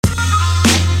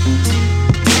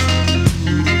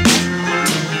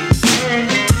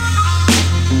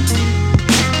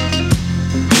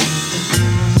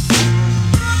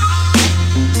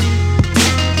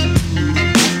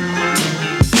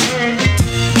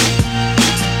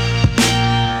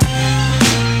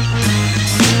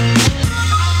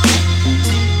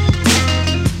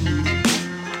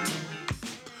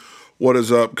What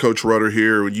is up? Coach Rudder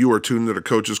here. You are tuned to the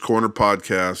Coach's Corner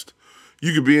podcast.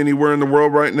 You could be anywhere in the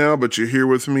world right now, but you're here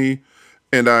with me,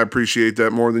 and I appreciate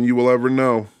that more than you will ever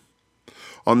know.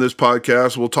 On this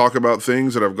podcast, we'll talk about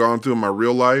things that I've gone through in my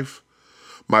real life,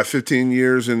 my 15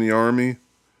 years in the Army,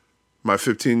 my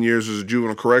 15 years as a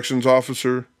juvenile corrections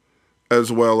officer,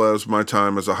 as well as my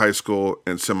time as a high school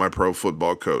and semi-pro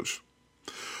football coach.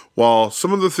 While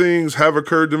some of the things have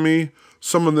occurred to me,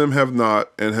 some of them have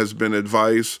not, and has been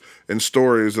advice and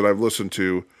stories that I've listened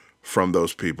to from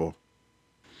those people.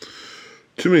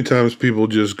 Too many times people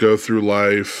just go through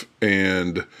life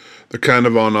and they're kind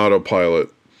of on autopilot.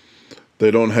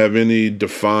 They don't have any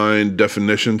defined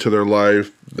definition to their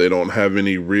life. They don't have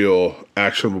any real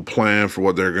actionable plan for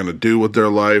what they're going to do with their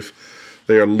life.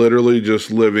 They are literally just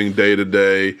living day to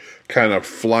day, kind of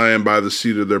flying by the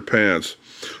seat of their pants.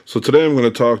 So today I'm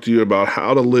going to talk to you about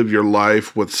how to live your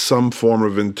life with some form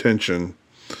of intention.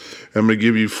 I'm going to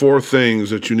give you 4 things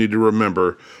that you need to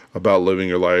remember about living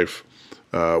your life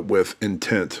with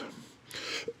intent.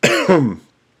 The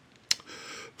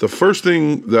first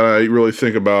thing that I really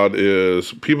think about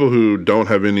is people who don't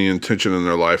have any intention in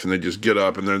their life and they just get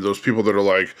up, and they're those people that are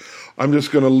like, I'm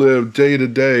just going to live day to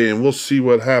day and we'll see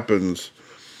what happens.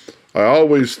 I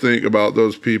always think about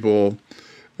those people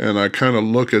and I kind of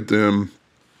look at them,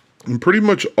 and pretty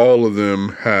much all of them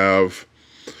have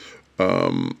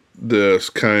this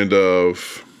kind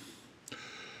of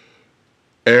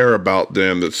air about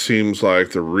them that seems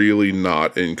like they're really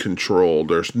not in control.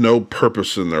 There's no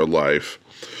purpose in their life.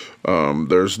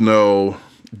 There's no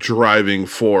driving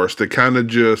force. They kind of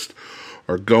just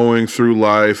are going through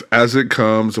life as it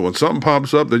comes. And when something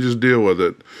pops up, they just deal with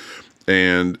it.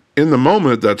 And in the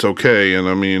moment, that's okay. And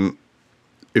I mean,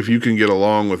 if you can get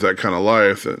along with that kind of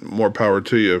life, then more power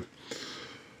to you.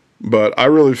 But I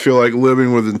really feel like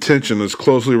living with intention is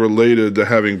closely related to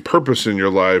having purpose in your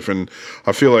life. And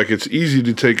I feel like it's easy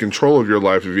to take control of your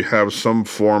life if you have some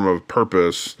form of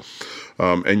purpose.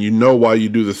 And you know why you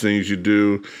do the things you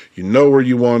do. You know where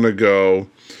you want to go.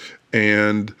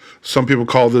 And some people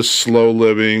call this slow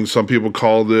living. Some people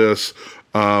call this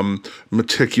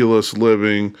meticulous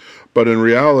living. But in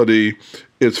reality,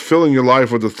 it's filling your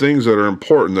life with the things that are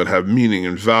important, that have meaning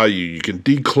and value. You can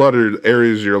declutter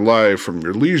areas of your life, from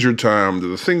your leisure time to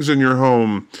the things in your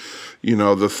home,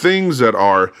 the things that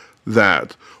are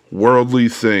that worldly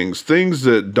things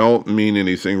that don't mean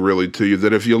anything really to you,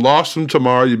 that if you lost them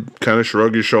tomorrow, you kind of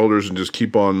shrug your shoulders and just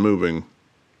keep on moving.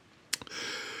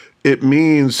 It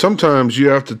means sometimes you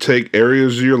have to take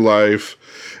areas of your life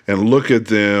and look at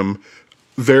them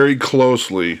very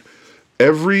closely.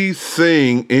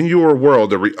 Everything in your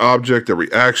world, every object,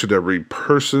 every action, every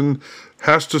person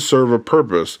has to serve a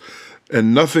purpose,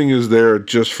 and nothing is there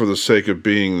just for the sake of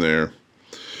being there.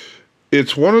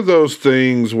 It's one of those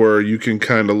things where you can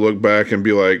kind of look back and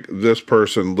be like, this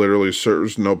person literally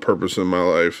serves no purpose in my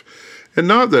life. And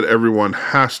not that everyone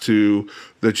has to,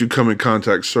 that you come in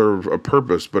contact, serve a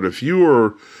purpose, but if you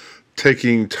are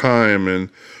taking time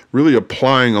and really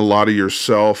applying a lot of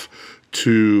yourself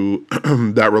to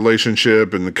that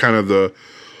relationship and the kind of the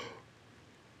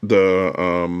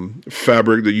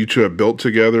fabric that you two have built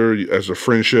together as a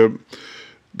friendship,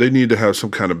 they need to have some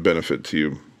kind of benefit to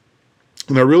you.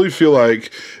 And I really feel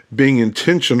like being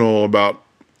intentional about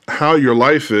how your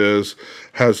life is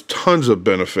has tons of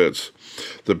benefits.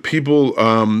 The people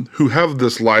who have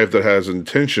this life that has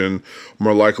intention are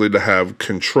more likely to have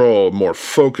control, more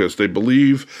focus. They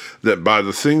believe that by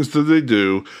the things that they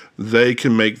do, they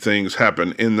can make things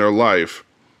happen in their life.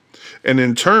 And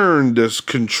in turn, this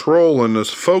control and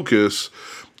this focus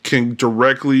can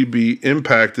directly be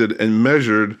impacted and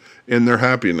measured in their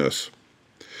happiness.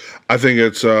 I think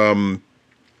it's a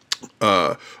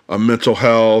mental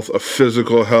health, a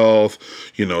physical health,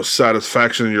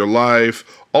 satisfaction in your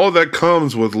life. All of that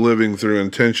comes with living through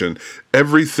intention.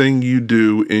 Everything you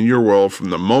do in your world, from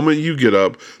the moment you get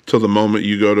up till the moment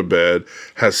you go to bed,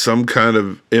 has some kind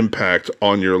of impact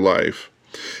on your life.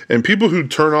 And people who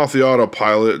turn off the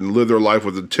autopilot and live their life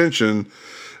with intention,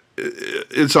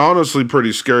 it's honestly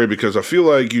pretty scary, because I feel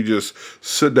like you just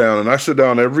sit down, and I sit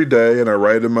down every day and I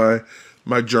write in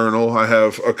my journal. I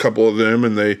have a couple of them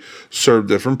and they serve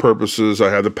different purposes. I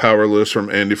have the power list from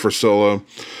Andy Frisella,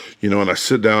 and I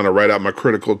sit down, I write out my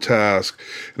critical task,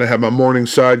 and I have my morning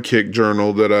sidekick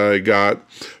journal that I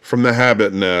got from the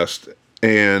Habit Nest,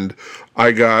 and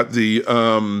I got the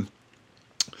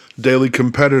Daily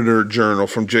Competitor journal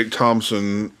from Jake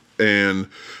Thompson and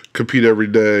Compete Every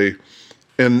Day.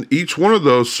 And each one of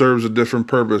those serves a different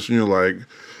purpose. And you're like,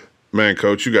 man,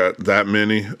 Coach, you got that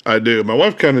many? I do. My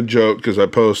wife kind of joked because I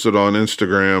posted on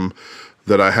Instagram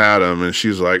that I had them, and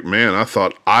she's like, man, I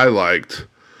thought I liked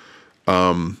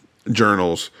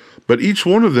journals, but each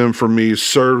one of them for me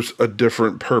serves a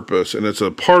different purpose, and it's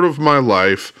a part of my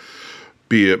life,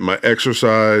 be it my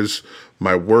exercise,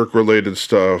 my work related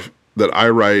stuff, that I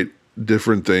write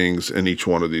different things in each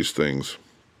one of these things.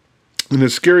 And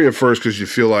it's scary at first because you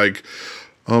feel like,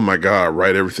 oh my God, I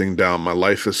write everything down. My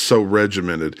life is so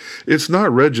regimented. It's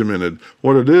not regimented.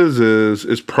 What it is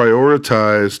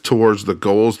prioritized towards the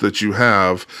goals that you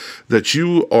have, that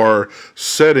you are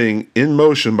setting in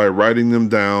motion by writing them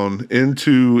down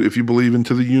into, if you believe,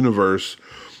 into the universe,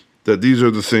 that these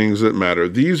are the things that matter.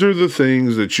 These are the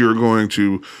things that you're going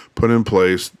to put in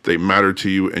place. They matter to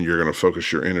you, and you're going to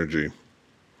focus your energy.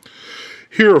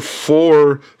 Here are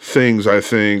 4 things I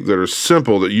think that are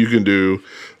simple that you can do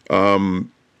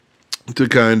to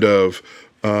kind of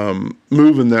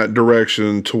move in that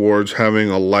direction towards having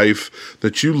a life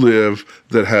that you live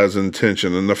that has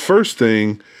intention. And the first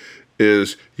thing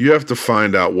is you have to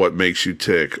find out what makes you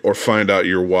tick, or find out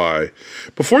your why.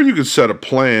 Before you can set a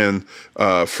plan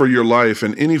for your life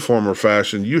in any form or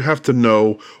fashion, you have to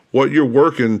know what you're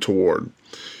working toward.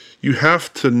 You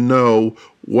have to know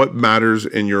what matters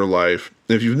in your life.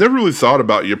 If you've never really thought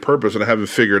about your purpose and haven't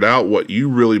figured out what you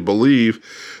really believe,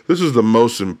 this is the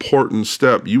most important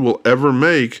step you will ever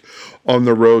make on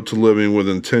the road to living with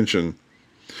intention.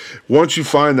 Once you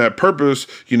find that purpose,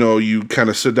 you kind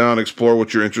of sit down, explore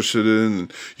what you're interested in,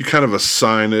 and you kind of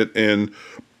assign it. And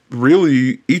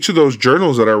really, each of those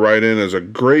journals that I write in is a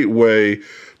great way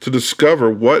to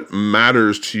discover what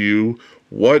matters to you,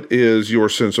 what is your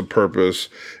sense of purpose,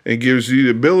 and gives you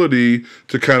the ability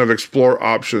to kind of explore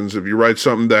options. If you write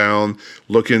something down,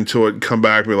 look into it, come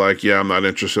back and be like, yeah, I'm not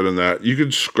interested in that, you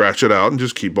can scratch it out and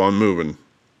just keep on moving.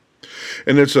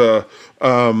 And it's a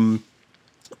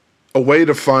way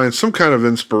to find some kind of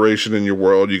inspiration in your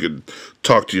world. You could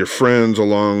talk to your friends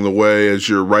along the way as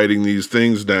you're writing these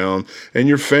things down, and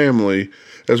your family,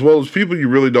 as well as people you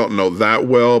really don't know that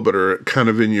well, but are kind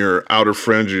of in your outer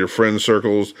friends or your friend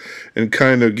circles, and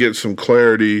kind of get some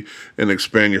clarity and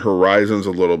expand your horizons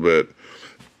a little bit.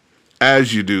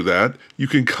 As you do that, you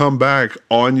can come back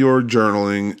on your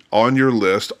journaling, on your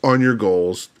list, on your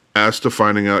goals, as to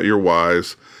finding out your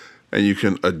whys, and you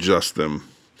can adjust them.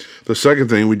 The second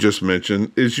thing we just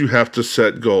mentioned is you have to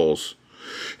set goals.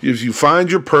 If you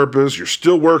find your purpose, you're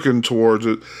still working towards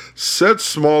it, set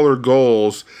smaller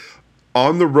goals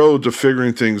on the road to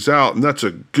figuring things out. And that's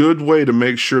a good way to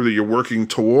make sure that you're working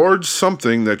towards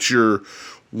something that you're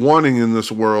wanting in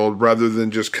this world, rather than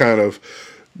just kind of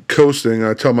coasting.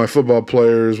 I tell my football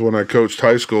players when I coached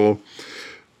high school,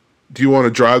 do you want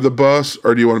to drive the bus,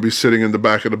 or do you want to be sitting in the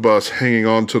back of the bus hanging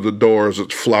onto the door as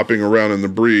it's flopping around in the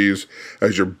breeze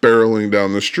as you're barreling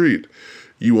down the street?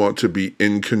 You want to be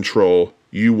in control.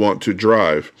 You want to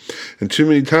drive. And too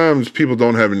many times people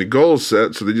don't have any goals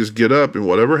set, so they just get up and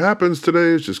whatever happens today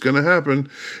is just going to happen,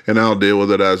 and I'll deal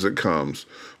with it as it comes.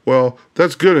 Well,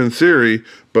 that's good in theory,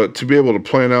 but to be able to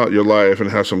plan out your life and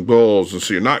have some goals, and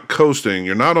so you're not coasting,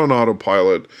 you're not on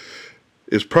autopilot,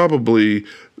 is probably,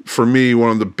 for me,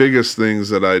 one of the biggest things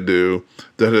that I do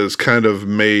that has kind of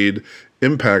made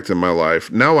impact in my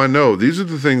life. Now I know these are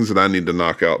the things that I need to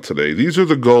knock out today. These are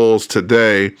the goals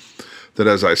today that,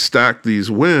 as I stack these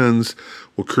wins,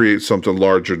 will create something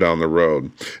larger down the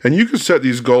road. And you can set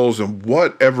these goals in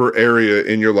whatever area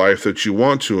in your life that you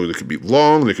want to. They could be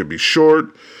long, they could be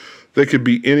short, they could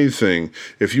be anything.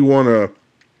 If you want to,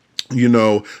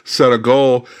 set a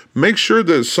goal, make sure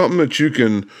that it's something that you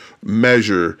can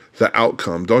measure the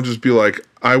outcome. Don't just be like,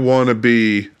 I want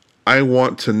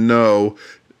to know,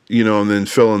 and then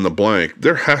fill in the blank.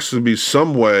 There has to be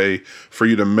some way for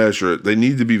you to measure it. They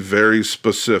need to be very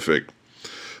specific.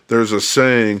 There's a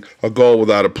saying, a goal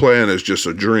without a plan is just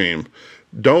a dream.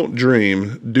 Don't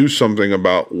dream, do something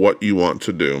about what you want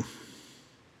to do.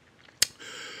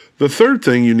 The third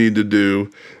thing you need to do,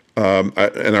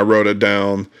 and I wrote it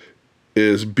down,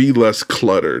 is be less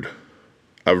cluttered.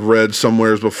 I've read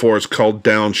somewhere before it's called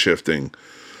downshifting.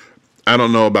 I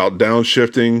don't know about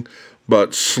downshifting,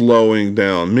 but slowing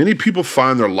down. Many people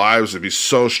find their lives to be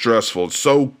so stressful,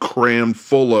 so crammed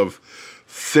full of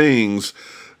things,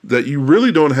 that you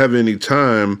really don't have any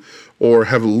time, or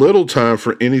have little time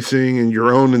for anything in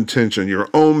your own intention, your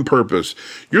own purpose.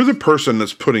 You're the person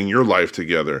that's putting your life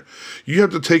together. You have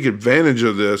to take advantage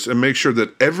of this and make sure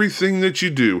that everything that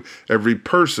you do, every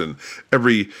person,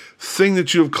 everything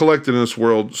that you have collected in this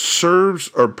world serves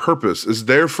a purpose, is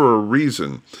there for a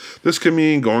reason. This can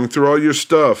mean going through all your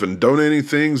stuff and donating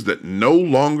things that no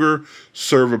longer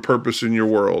serve a purpose in your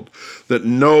world, that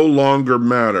no longer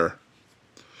matter.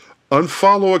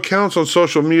 Unfollow accounts on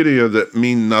social media that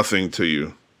mean nothing to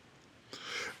you.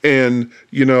 And,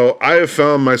 I have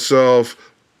found myself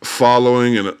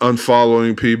following and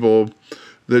unfollowing people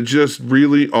that just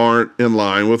really aren't in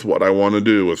line with what I want to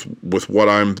do, with what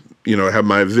I'm, have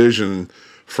my vision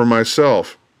for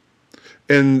myself.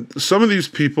 And some of these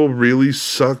people really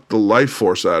suck the life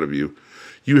force out of you.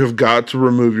 You have got to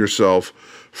remove yourself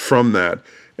from that.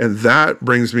 And that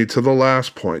brings me to the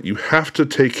last point. You have to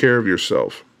take care of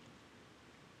yourself.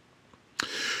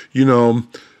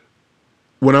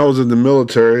 When I was in the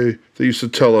military, they used to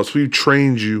tell us, we've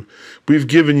trained you, we've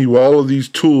given you all of these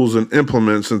tools and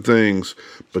implements and things,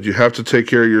 but you have to take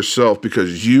care of yourself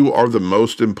because you are the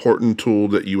most important tool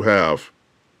that you have.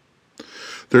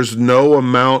 There's no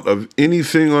amount of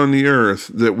anything on the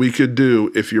earth that we could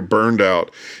do if you're burned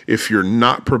out, if you're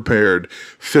not prepared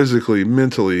physically,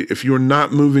 mentally, if you're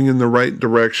not moving in the right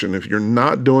direction, if you're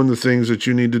not doing the things that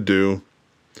you need to do.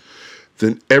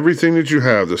 Then everything that you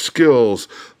have, the skills,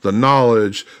 the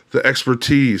knowledge, the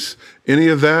expertise, any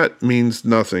of that means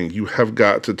nothing. You have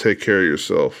got to take care of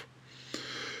yourself.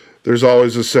 There's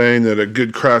always a saying that a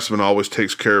good craftsman always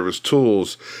takes care of his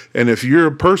tools. And if you're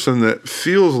a person that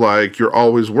feels like you're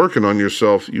always working on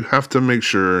yourself, you have to make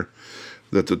sure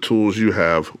that the tools you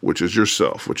have, which is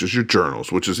yourself, which is your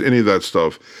journals, which is any of that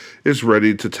stuff, is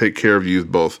ready to take care of you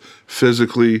both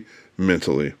physically,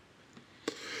 mentally.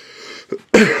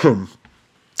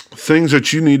 Things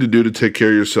that you need to do to take care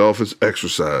of yourself is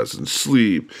exercise and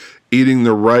sleep, eating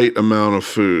the right amount of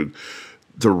food,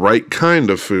 the right kind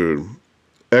of food,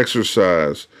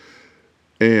 exercise,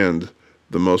 and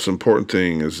the most important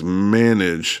thing is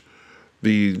manage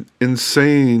the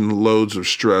insane loads of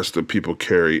stress that people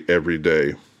carry every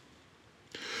day.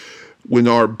 When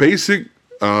our basic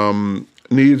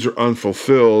needs are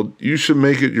unfulfilled, you should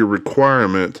make it your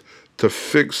requirement to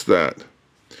fix that.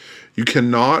 You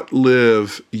cannot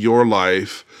live your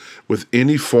life with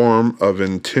any form of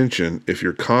intention if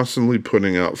you're constantly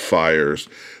putting out fires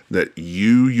that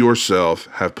you yourself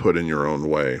have put in your own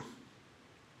way.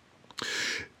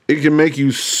 It can make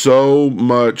you so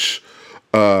much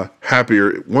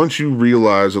happier once you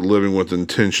realize that living with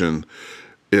intention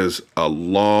is a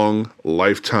long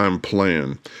lifetime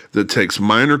plan that takes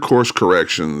minor course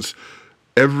corrections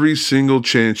every single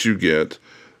chance you get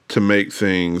to make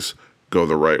things go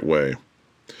the right way.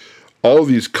 All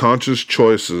these conscious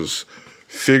choices,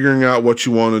 figuring out what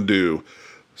you want to do,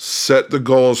 set the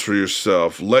goals for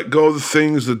yourself, let go of the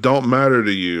things that don't matter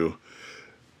to you,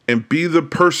 and be the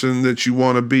person that you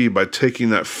want to be by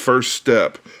taking that first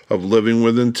step of living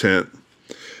with intent,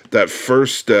 that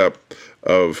first step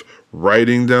of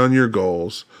writing down your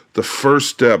goals, the first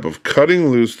step of cutting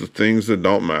loose the things that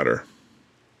don't matter.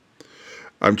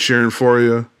 I'm cheering for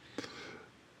you.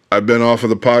 I've been off of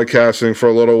the podcasting for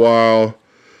a little while,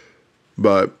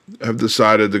 but I've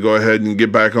decided to go ahead and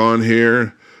get back on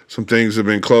here. Some things have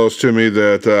been close to me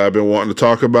that I've been wanting to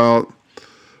talk about.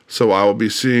 So I will be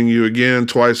seeing you again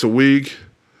twice a week,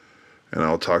 and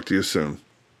I'll talk to you soon.